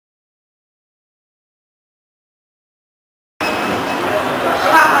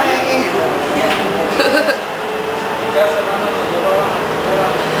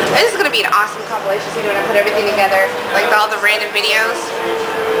random videos.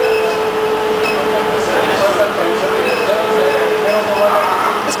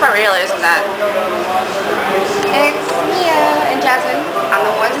 This part really isn't that. It's Mia and Jasmine on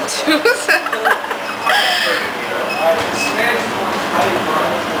the ones and twos.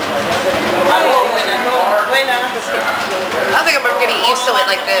 I think I'm getting used to it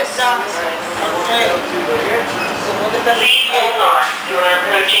like this. Hold on, you are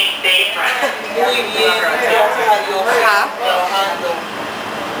approaching Bayfront. Huh?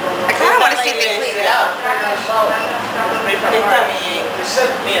 I kind of want to see if they clean it up.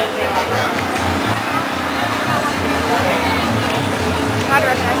 How do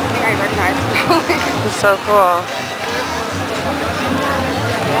I recognize? I think I recognize. It's so cool.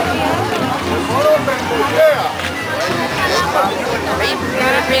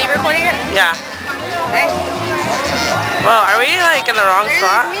 Are you recording it? Yeah. Okay. Well, are we like in the wrong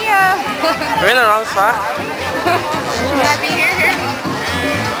spot? Mia. We're in the wrong spot? Should I be here?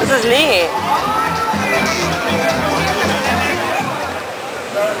 This is neat.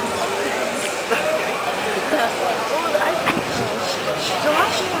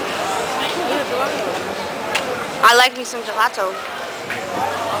 I like me some gelato.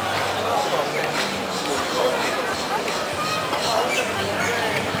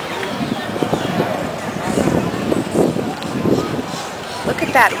 Look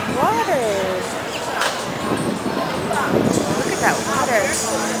at that water. Look at that water.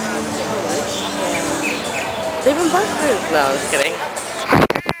 They've been busted. No, I'm just kidding.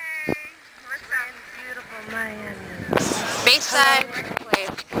 Beautiful Miami. Bayside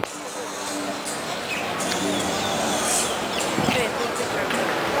Wave.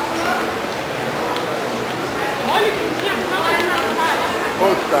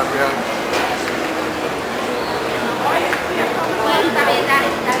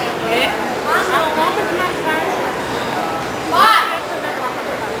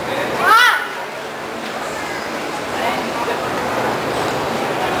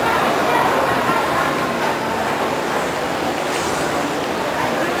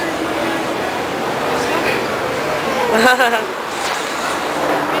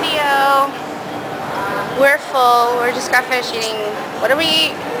 Video. We're full. We're just got finished eating. What do we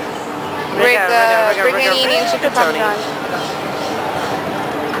eat? Rigatoni and chicken parmesan.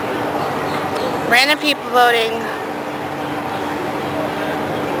 Random people voting.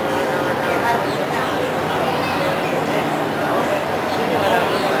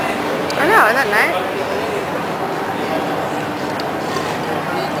 I know, isn't that nice?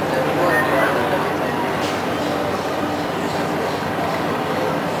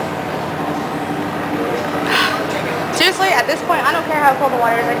 Seriously, at this point, I don't care how cold the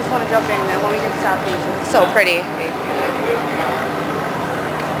water is. I just want to jump in when we get to South Beach. It's so pretty.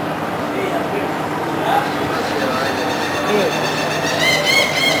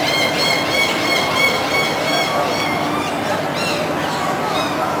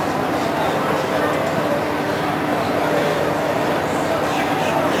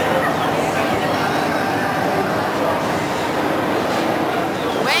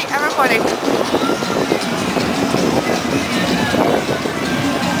 Wait, I'm recording.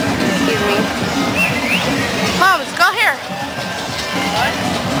 Excuse me. Moms, go here. What?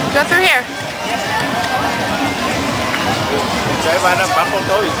 Go through here.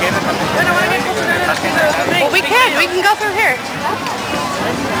 Well, we can go through here.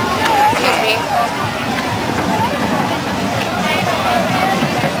 Excuse me.